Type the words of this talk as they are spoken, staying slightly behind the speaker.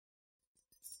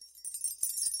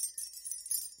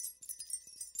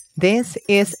This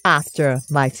is After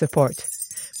Life Support,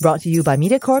 brought to you by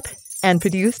MediaCorp and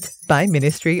produced by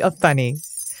Ministry of Funny.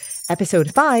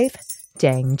 Episode 5,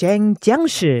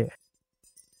 Jiangshi.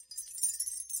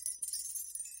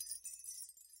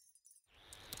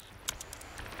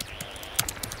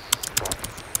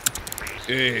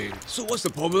 Hey, so what's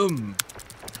the problem?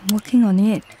 I'm working on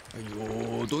it.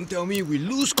 Aiyo, don't tell me we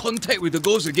lose contact with the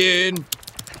ghost again.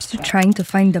 I'm still trying to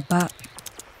find the bug.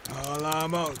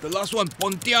 Alamak, the last one,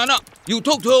 Pontianak. You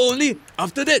talked to her only.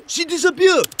 After that, she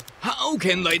disappeared. How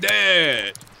can like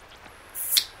that?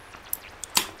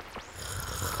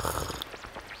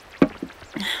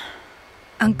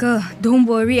 Uncle, don't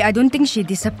worry. I don't think she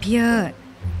disappeared.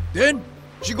 Then,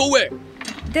 she go where?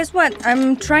 That's what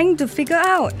I'm trying to figure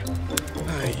out.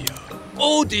 Aiya,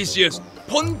 all these years,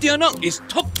 Pontianak is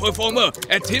top performer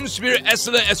at Team Spirit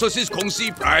Excellent Associates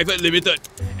Kongsi Private Limited.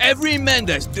 Every man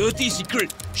that's dirty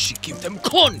secret, she give them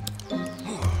con.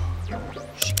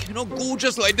 She cannot go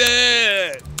just like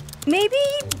that.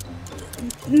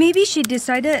 Maybe she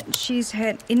decided she's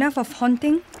had enough of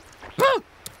haunting. Huh?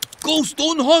 Ghosts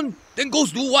don't haunt. Then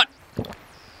ghosts do what?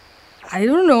 I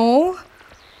don't know.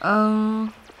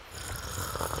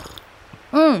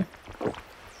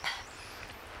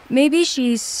 Maybe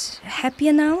she's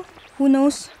happier now? Who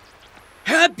knows?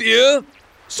 Happier?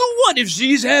 So what if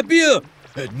she's happier?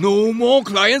 And no more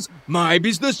clients, my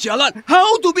business jalat.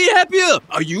 How to be happier?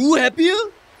 Are you happier?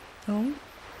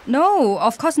 No,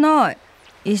 of course not.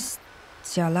 It's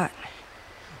jialat.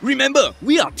 Remember,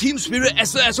 we are Team Spirit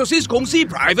Excellent Associates Kongsi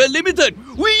Private Limited.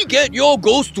 We get your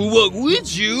ghost to work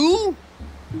with you.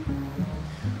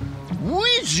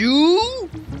 With you?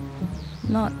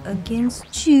 Not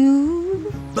against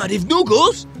you. But if no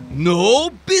ghost, no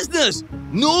business.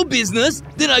 No business,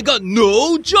 then I got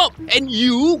no job. And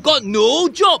you got no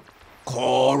job.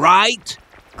 Correct?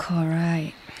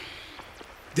 Correct.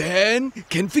 Then,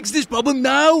 can fix this problem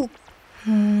now?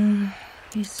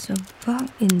 It's a bug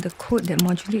in the code that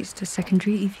modulates the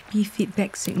secondary EVP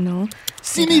feedback signal.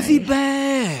 Simi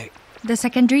feedback. The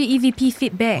secondary EVP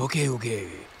feedback. Okay.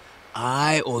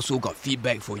 I also got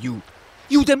feedback for you.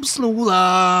 You damn slow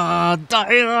lah.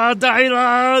 Die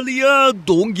lah, Leah.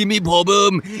 Don't give me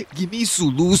problem. Give me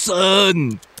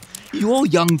solution. You all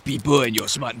young people and your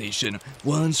smart nation.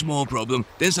 One small problem,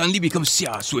 then suddenly become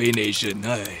xia sui nation.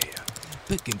 Aiya.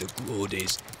 Back in the good old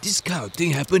days, this kind of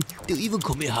thing happened, they'll even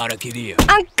commit harakiri.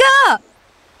 Uncle!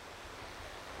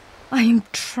 I am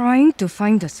trying to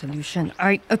find a solution.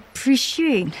 I'd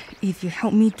appreciate if you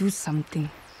help me do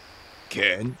something.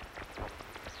 Can?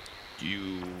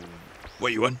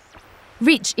 What you want?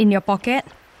 Reach in your pocket,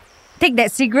 take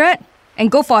that cigarette, and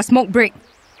go for a smoke break.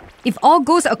 If all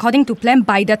goes according to plan,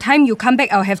 by the time you come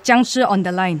back, I'll have Jiangshi on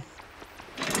the line.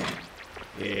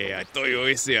 Yeah, I thought you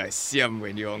always say I siam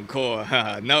when you're on call.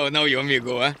 Now you want me to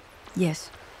go, huh? Yes.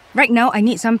 Right now, I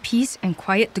need some peace and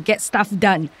quiet to get stuff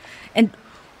done. And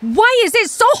why is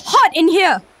it so hot in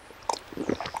here?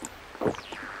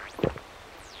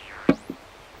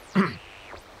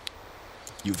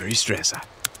 You very stressed, huh?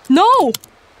 No!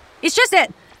 It's just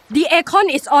that the aircon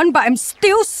is on, but I'm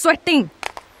still sweating.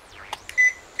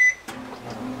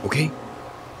 Okay.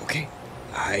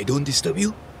 I don't disturb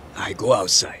you. I go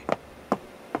outside.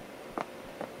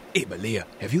 Hey, but Leah,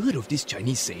 have you heard of this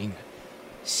Chinese saying?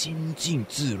 心静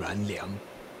自然凉.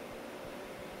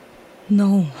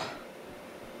 No.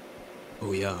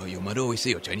 Oh yeah, your mother always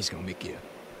say your Chinese cannot make it.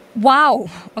 Wow.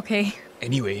 Okay.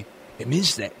 Anyway, it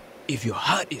means that if your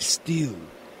heart is still,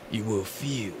 you will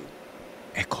feel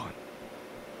aircon.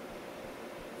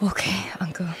 Okay,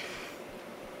 Uncle.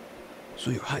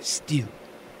 So your heart is still.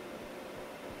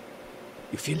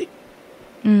 You feel it?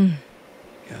 Yeah,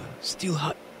 still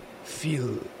heart,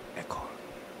 feel aircon.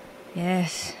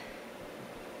 Yes.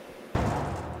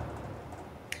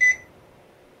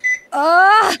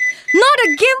 Not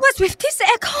again! What's with this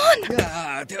aircon?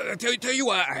 Yeah, tell you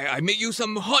what, I make you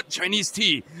some hot Chinese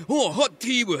tea. Oh, hot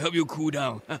tea will help you cool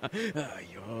down.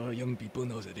 Your young people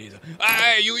nowadays.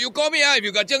 You call me if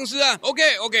you got Jiangshi.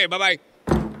 Okay, bye-bye.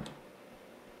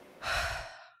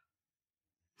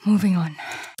 Moving on.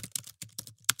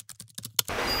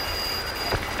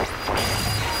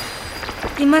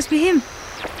 It must be him.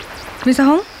 Mr.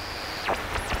 Hong?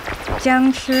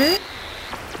 Jiangshi?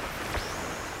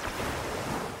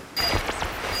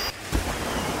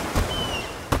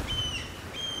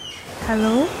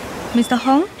 Hello, Mr.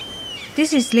 Hong?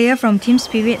 This is Leah from Team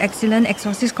Spirit Excellent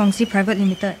Exorcist Kongsi Private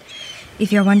Limited.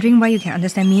 If you're wondering why you can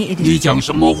understand me, it is... 你讲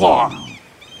什么话？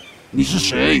你是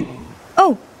谁？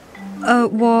 Oh,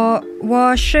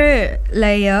 我是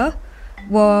Leah.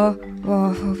 我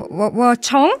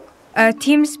从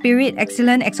Team Spirit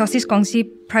Excellent Exorcist Kongsi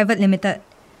Private Limited.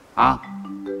 啊，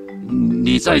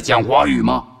你在讲华语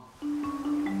吗？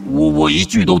我一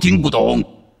句都听不懂。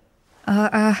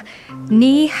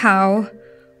你好，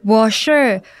我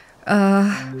是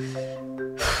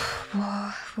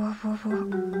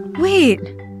Wait.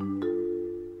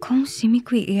 Kong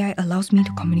Simikui AI allows me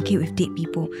to communicate with dead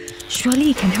people.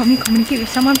 Surely it can help me communicate with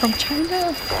someone from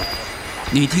China.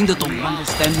 你听得懂吗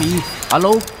Understand me?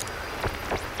 Hello?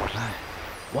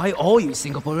 Why all you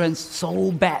Singaporeans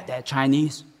so bad at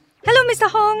Chinese? Hello, Mr.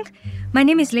 Hong. My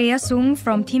name is Leia Sung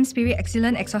from Team Spirit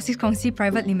Excellent Exorcist Kongsi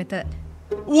Private Limited.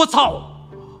 我操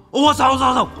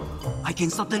！I can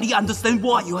suddenly understand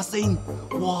what you are saying.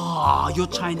 Wow, your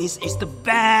Chinese is the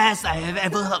best I have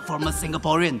ever heard from a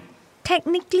Singaporean.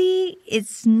 Technically,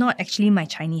 it's not actually my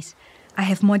Chinese. I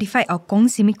have modified our Kong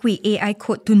Simikui AI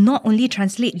code to not only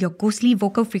translate your ghostly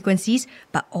vocal frequencies,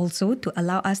 but also to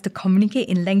allow us to communicate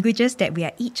in languages that we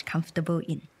are each comfortable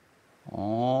in.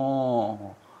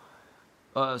 Oh.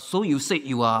 So you said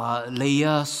you are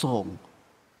Leia Song.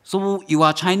 So you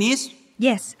are Chinese?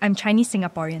 Yes, I'm Chinese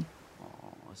Singaporean.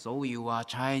 So you are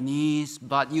Chinese,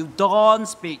 but you don't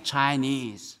speak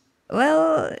Chinese.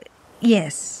 Well,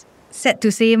 yes. Sad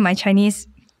to say, my Chinese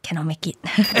cannot make it.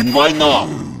 And why not?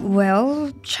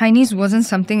 Well, Chinese wasn't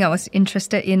something I was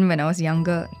interested in when I was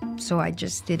younger, so I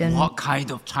just didn't. What kind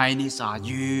of Chinese are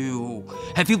you?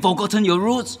 Have you forgotten your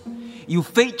roots? You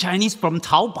fake Chinese from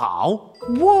Taobao?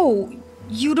 Whoa!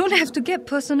 You don't have to get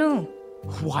personal.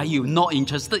 Why are you not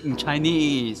interested in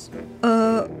Chinese?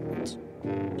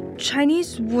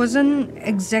 Chinese wasn't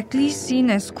exactly seen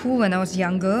as cool when I was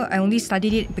younger. I only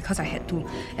studied it because I had to.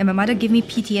 And my mother gave me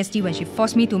PTSD when she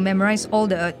forced me to memorize all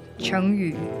the 成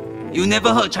语. You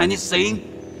never heard Chinese saying?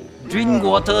 Drink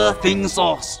water, think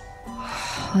sauce.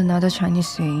 Another Chinese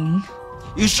saying.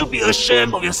 You should be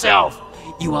ashamed of yourself.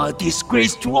 You are a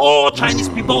disgrace to all Chinese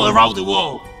people around the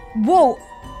world. Whoa!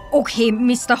 Okay,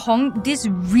 Mr. Hong, this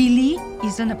really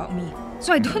isn't about me.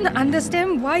 So I don't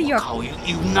understand why you're... Call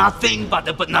you nothing but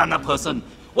a banana person.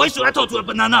 Why should I talk to a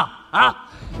banana? Huh?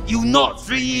 You not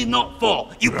 3, not 4.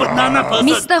 You banana person.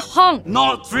 Mr. Hong!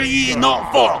 Not 3,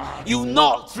 not 4. You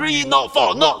not 3, not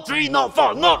 4. Not 3, not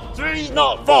 4. Not 3,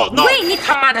 not 4. Not... 喂，你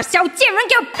他妈的小贱人，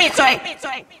给我闭嘴！闭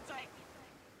嘴！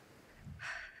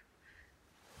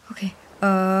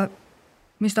 Okay,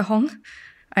 Mr. Hong,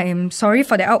 I am sorry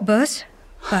for the outburst,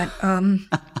 but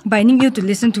but I need you to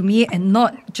listen to me and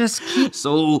not just keep...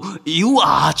 So, you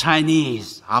are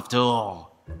Chinese, after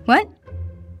all. What?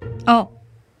 Oh,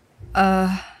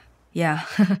 yeah.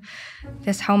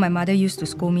 That's how my mother used to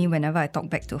scold me whenever I talk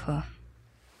back to her.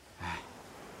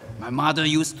 My mother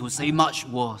used to say much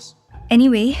worse.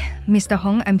 Anyway, Mr.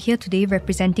 Hong, I'm here today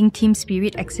representing Team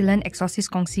Spirit Excellent Exorcist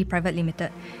Kongsi Private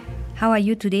Limited. How are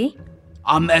you today?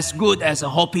 I'm as good as a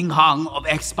hopping hunk of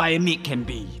expired meat can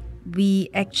be. We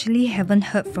actually haven't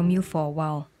heard from you for a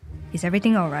while. Is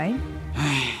everything alright?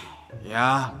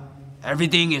 Yeah,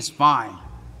 everything is fine.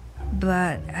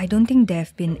 But I don't think there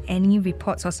have been any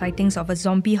reports or sightings of a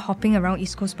zombie hopping around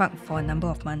East Coast Park for a number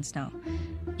of months now.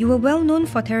 You were well known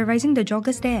for terrorizing the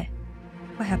joggers there.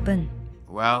 What happened?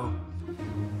 Well,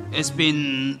 it's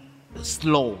been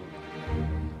slow.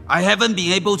 I haven't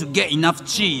been able to get enough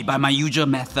chi by my usual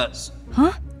methods.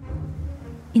 Huh?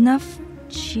 Enough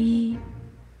chi...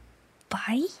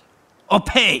 Bai? Or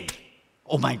pay!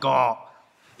 Oh my god.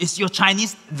 Is your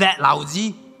Chinese that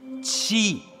lousy?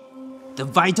 Qi. The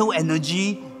vital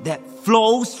energy that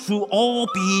flows through all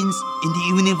beings in the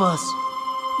universe.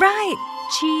 Right,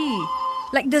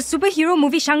 chi. Like the superhero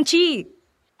movie Shang-Chi.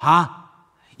 Huh?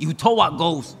 You told what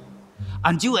goes.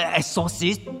 Until an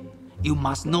exorcist, you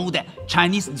must know that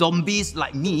Chinese zombies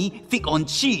like me feed on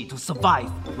qi to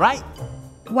survive, right?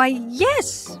 Why,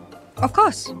 yes, of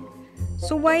course.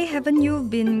 So why haven't you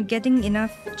been getting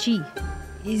enough qi?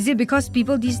 Is it because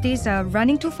people these days are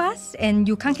running too fast and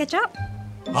you can't catch up?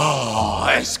 Oh,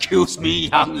 excuse me,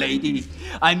 young lady.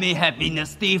 I may have been a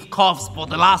stiff corpse for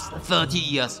the last 30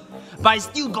 years, but I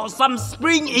still got some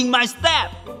spring in my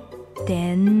step.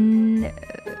 Then...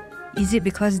 is it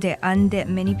because there aren't that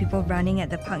many people running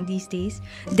at the park these days?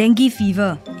 Dengue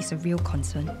fever is a real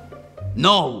concern.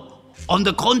 No. On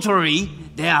the contrary,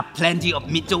 there are plenty of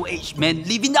middle-aged men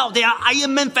living out their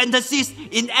Iron Man fantasies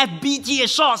in FBTA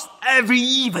shots every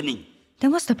evening.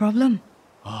 Then what's the problem?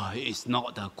 Oh, it's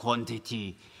not the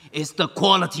quantity, it's the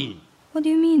quality. What do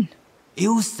you mean?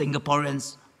 You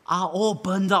Singaporeans are all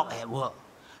burned out at work,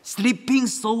 sleeping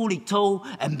so little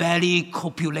and barely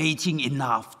copulating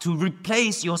enough to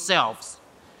replace yourselves.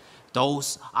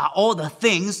 Those are all the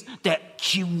things that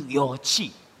kill your chi.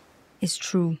 It's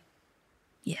true.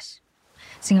 Yes.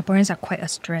 Singaporeans are quite a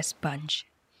stressed bunch.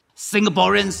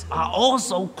 Singaporeans are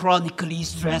also chronically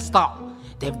stressed out.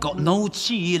 They've got no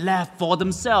chi left for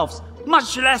themselves,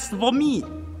 much less for me.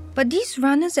 But these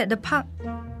runners at the park,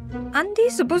 aren't they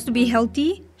supposed to be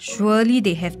healthy? Surely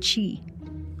they have chi.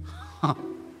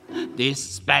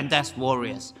 These spandex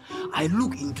warriors, I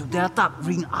look into their dark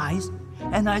green eyes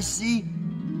and I see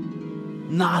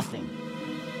nothing.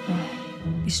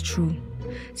 It's true.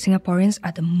 Singaporeans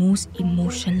are the most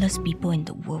emotionless people in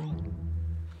the world.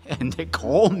 And they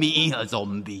call me a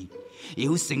zombie.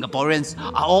 You Singaporeans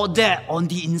are all dead on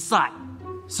the inside.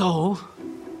 So,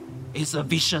 it's a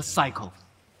vicious cycle.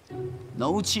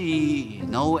 No chi,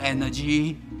 no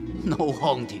energy, no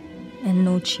haunting. And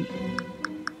no chi.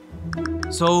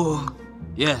 So,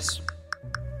 yes,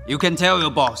 you can tell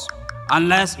your boss,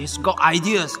 unless he's got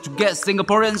ideas to get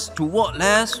Singaporeans to work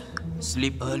less,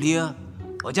 sleep earlier,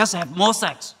 or just have more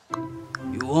sex,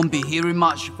 you won't be hearing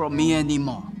much from me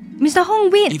anymore. Mr. Hong,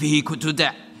 wait! If he could do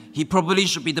that, he probably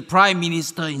should be the Prime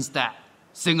Minister instead.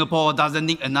 Singapore doesn't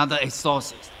need another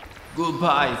exorcist.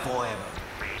 Goodbye forever.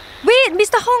 Wait,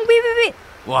 Mr. Hong, wait!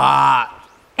 What?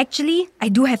 Actually, I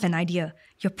do have an idea.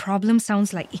 Your problem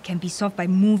sounds like it can be solved by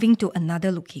moving to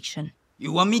another location.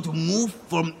 You want me to move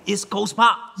from East Coast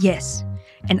Park? Yes,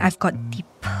 and I've got the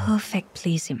perfect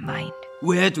place in mind.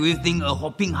 Where do you think a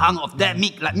hopping hunk of that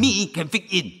meat like me can fit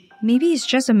in? Maybe it's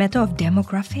just a matter of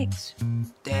demographics.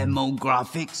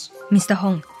 Demographics? Mr.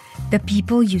 Hong, the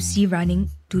people you see running,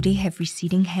 do they have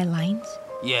receding hairlines?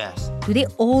 Yes. Do they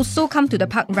also come to the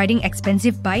park riding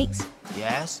expensive bikes?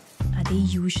 Yes. Are they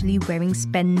usually wearing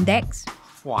spandex?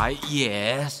 Why,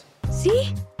 yes.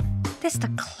 See? That's the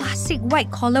classic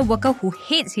white-collar worker who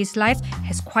hates his life,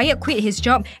 has quiet quit his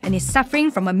job, and is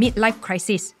suffering from a midlife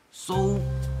crisis. So,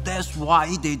 that's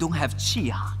why they don't have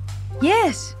chi, huh?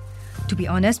 Yes. To be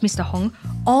honest, Mr. Hong,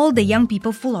 all the young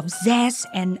people full of zest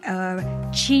and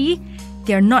chi,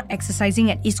 they're not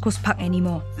exercising at East Coast Park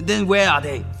anymore. Then where are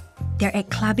they? They're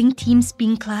at clubbing team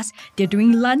spin class, they're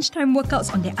doing lunchtime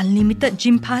workouts on their unlimited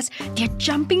gym pass, they're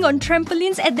jumping on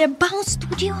trampolines at their bounce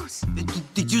studios.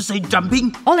 Did you say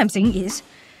jumping? All I'm saying is,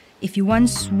 if you want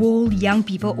swole young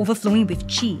people overflowing with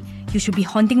chi, you should be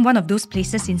haunting one of those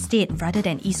places instead rather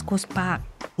than East Coast Park.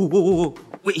 Oh,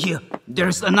 wait here.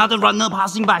 There's another runner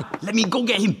passing by. Let me go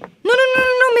get him. No,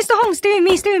 Mr. Hong, stay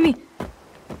with me.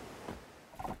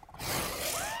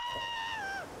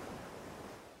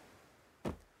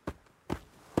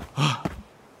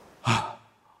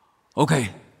 Okay,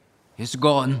 he's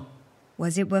gone.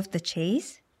 Was it worth the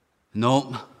chase?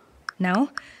 Nope. Now,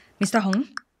 Mr. Hong,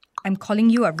 I'm calling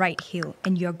you a ride hail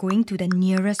and you're going to the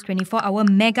nearest 24-hour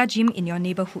mega gym in your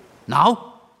neighborhood.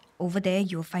 Now? Over there,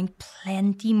 you'll find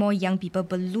plenty more young people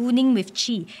ballooning with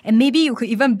chi, and maybe you could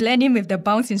even blend in with the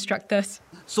bounce instructors.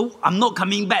 So I'm not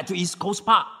coming back to East Coast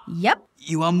Park? Yep.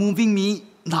 You are moving me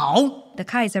now? The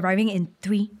car is arriving in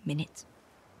 3 minutes.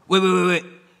 Wait.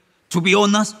 To be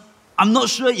honest, I'm not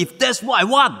sure if that's what I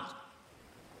want.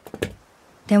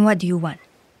 Then what do you want?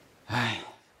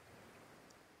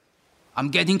 I'm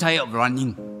getting tired of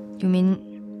running. You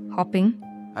mean hopping?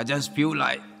 I just feel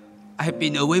like I've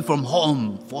been away from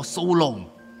home for so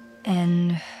long.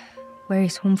 And where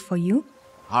is home for you?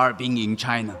 Harbin in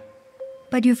China.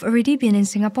 But you've already been in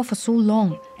Singapore for so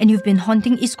long, and you've been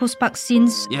haunting East Coast Park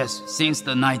since... Yes, since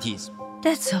the 90s.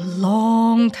 That's a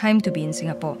long time to be in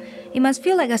Singapore. It must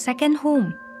feel like a second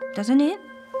home, doesn't it?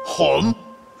 Home?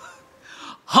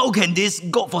 How can this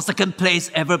godforsaken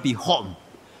place ever be home?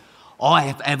 All I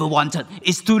have ever wanted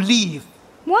is to leave.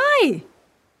 Why?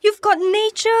 You've got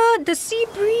nature, the sea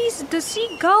breeze, the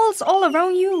seagulls all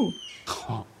around you.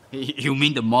 You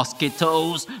mean the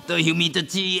mosquitoes, the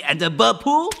humidity, and the bird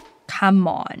pool? Come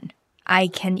on. I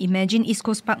can imagine East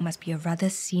Coast Park must be a rather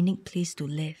scenic place to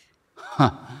live.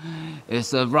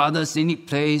 It's a rather scenic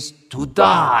place to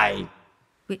die.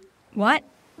 Wait, what?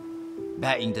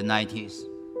 Back in the 90s,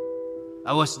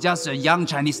 I was just a young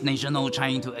Chinese national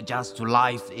trying to adjust to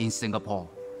life in Singapore.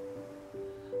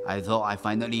 I thought I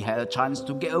finally had a chance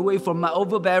to get away from my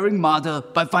overbearing mother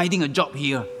by finding a job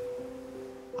here.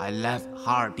 I left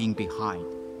Harbin behind.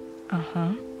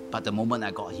 But the moment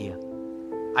I got here,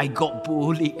 I got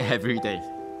bullied every day.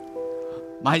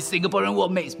 My Singaporean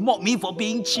workmates mocked me for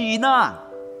being China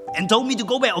and told me to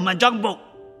go back on my junk book.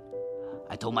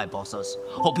 I told my bosses,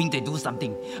 hoping they do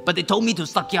something, but they told me to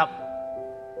suck it up.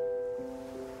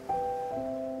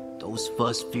 Those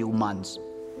first few months,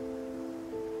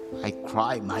 I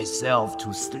cried myself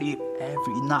to sleep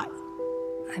every night.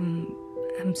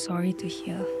 I'm sorry to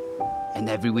hear. And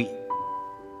every week,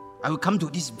 I would come to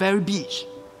this very beach,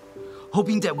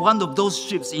 hoping that one of those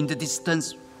ships in the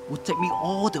distance would take me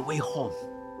all the way home.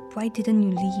 Why didn't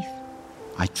you leave?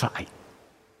 I tried.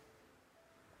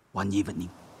 One evening,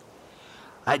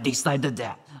 I decided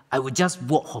that I would just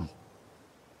walk home.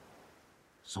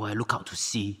 So I looked out to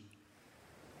sea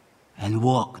and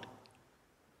walked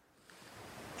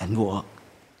and walked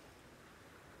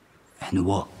and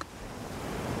walked.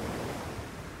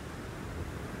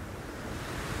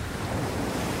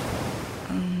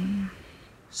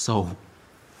 So,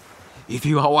 if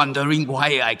you are wondering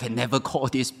why I can never call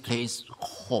this place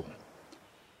home,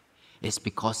 it's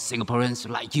because Singaporeans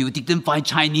like you didn't find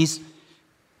Chinese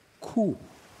cool.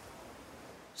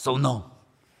 So no,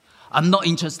 I'm not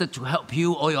interested to help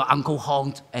you or your Uncle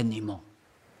Hong anymore.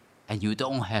 And you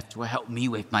don't have to help me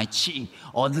with my chi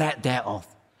or lack thereof.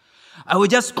 I will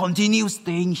just continue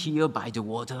staying here by the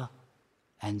water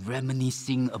and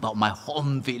reminiscing about my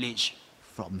home village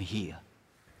from here.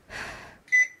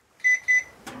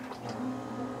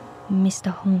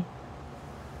 Mr. Hong,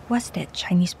 what's that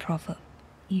Chinese proverb?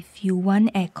 If you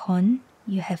want aircon,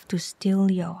 you have to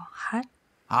steal your heart.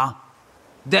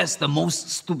 That's the most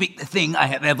stupid thing I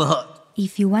have ever heard.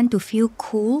 If you want to feel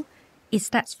cool, it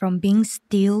starts from being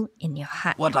still in your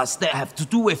heart. What does that have to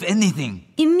do with anything?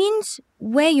 It means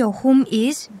where your home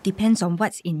is depends on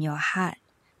what's in your heart.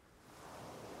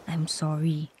 I'm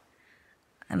sorry.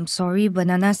 I'm sorry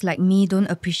bananas like me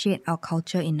don't appreciate our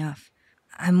culture enough.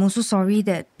 I'm also sorry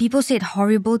that people said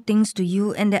horrible things to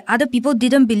you and that other people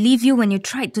didn't believe you when you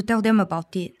tried to tell them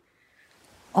about it.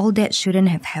 All that shouldn't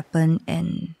have happened,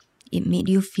 and it made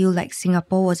you feel like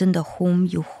Singapore wasn't the home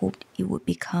you hoped it would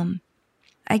become.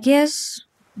 I guess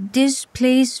this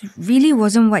place really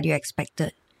wasn't what you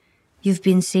expected. You've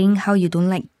been saying how you don't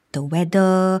like the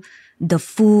weather, the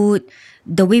food,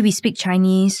 the way we speak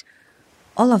Chinese.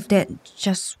 All of that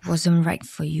just wasn't right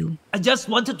for you. I just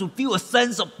wanted to feel a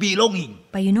sense of belonging.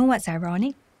 But you know what's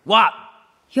ironic? What?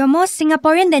 You're more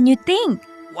Singaporean than you think.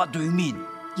 What do you mean?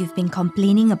 You've been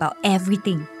complaining about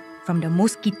everything, from the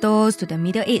mosquitoes to the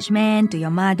middle-aged man to your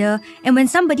mother, and when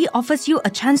somebody offers you a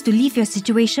chance to leave your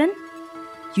situation,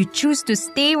 you choose to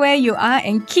stay where you are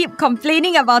and keep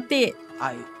complaining about it.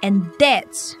 And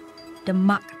that's the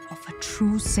mark of a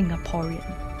true Singaporean.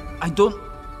 I don't...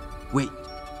 Wait.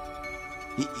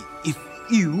 If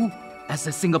you, as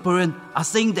a Singaporean, are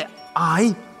saying that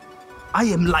I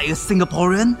am like a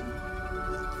Singaporean,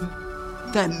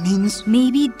 that means...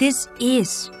 Maybe this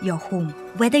is your home,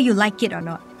 whether you like it or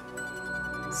not.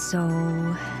 So,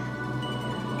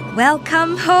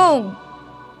 welcome home,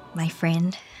 my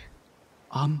friend.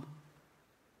 I'm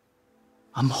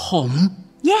home?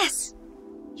 Yes!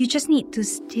 You just need to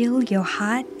still your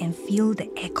heart and feel the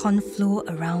aircon flow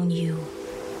around you.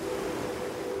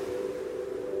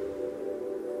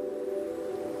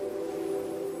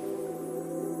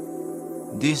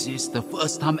 This is the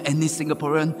first time any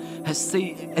Singaporean has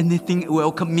said anything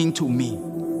welcoming to me.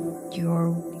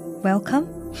 You're welcome?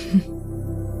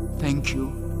 Thank you,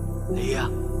 Leah.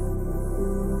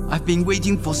 I've been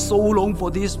waiting for so long for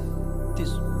this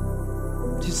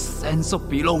sense of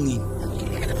belonging.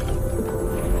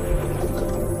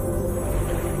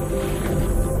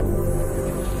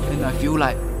 And I feel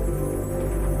like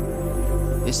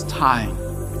it's time.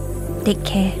 Take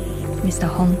care, Mr.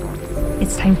 Hong.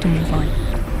 It's time to move on.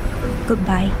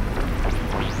 Goodbye.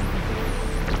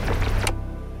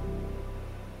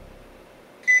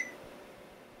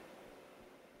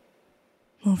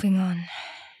 Moving on.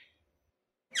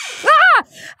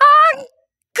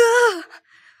 Uncle!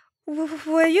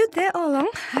 Were you there all along?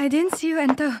 I didn't see you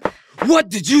enter. What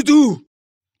did you do?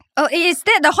 Oh, is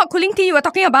that the hot cooling tea you were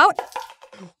talking about?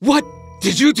 What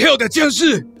did you tell the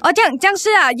Jiangshi? Oh,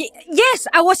 Jiangshi, yes,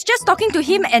 I was just talking to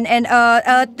him and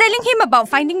telling him about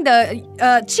finding the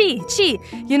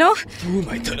qi, you know? Through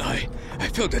my third eye, I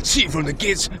felt the qi from the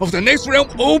gates of the next realm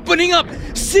opening up.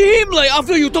 Same like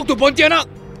after you talked to Pontianak.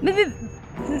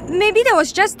 Maybe that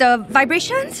was just the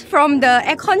vibrations from the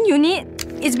aircon unit.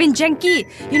 It's been janky.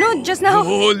 You know, just now...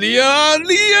 Oh, Leah!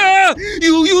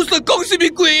 You used the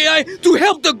Gongsimikui AI to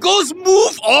help the ghost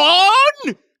move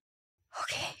on?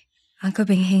 Okay, Uncle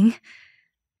Beng Heng,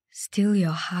 still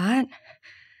your heart.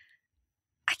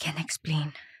 I can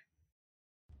explain.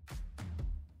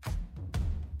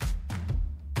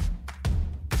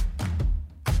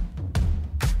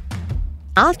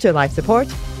 Afterlife Support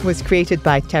was created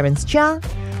by Terence Chia,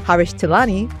 Harish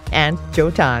Tilani, and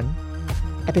Joe Tan.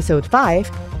 Episode 5,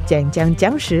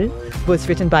 Jiangshi, was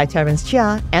written by Terence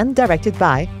Chia and directed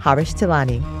by Harish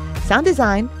Tilani. Sound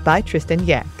design by Tristan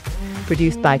Yak.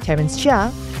 Produced by Terence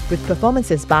Chia, with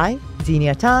performances by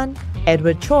Xenia Tan,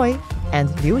 Edward Choi, and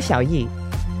Liu Xiaoyi.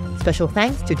 Special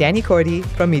thanks to Danny Cordy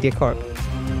from MediaCorp.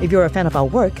 If you're a fan of our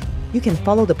work, you can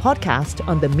follow the podcast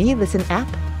on the Me Listen app,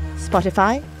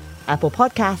 Spotify, Apple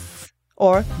Podcasts,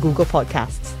 or Google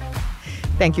Podcasts.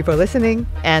 Thank you for listening,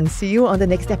 and see you on the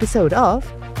next episode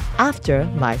of After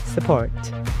My Support.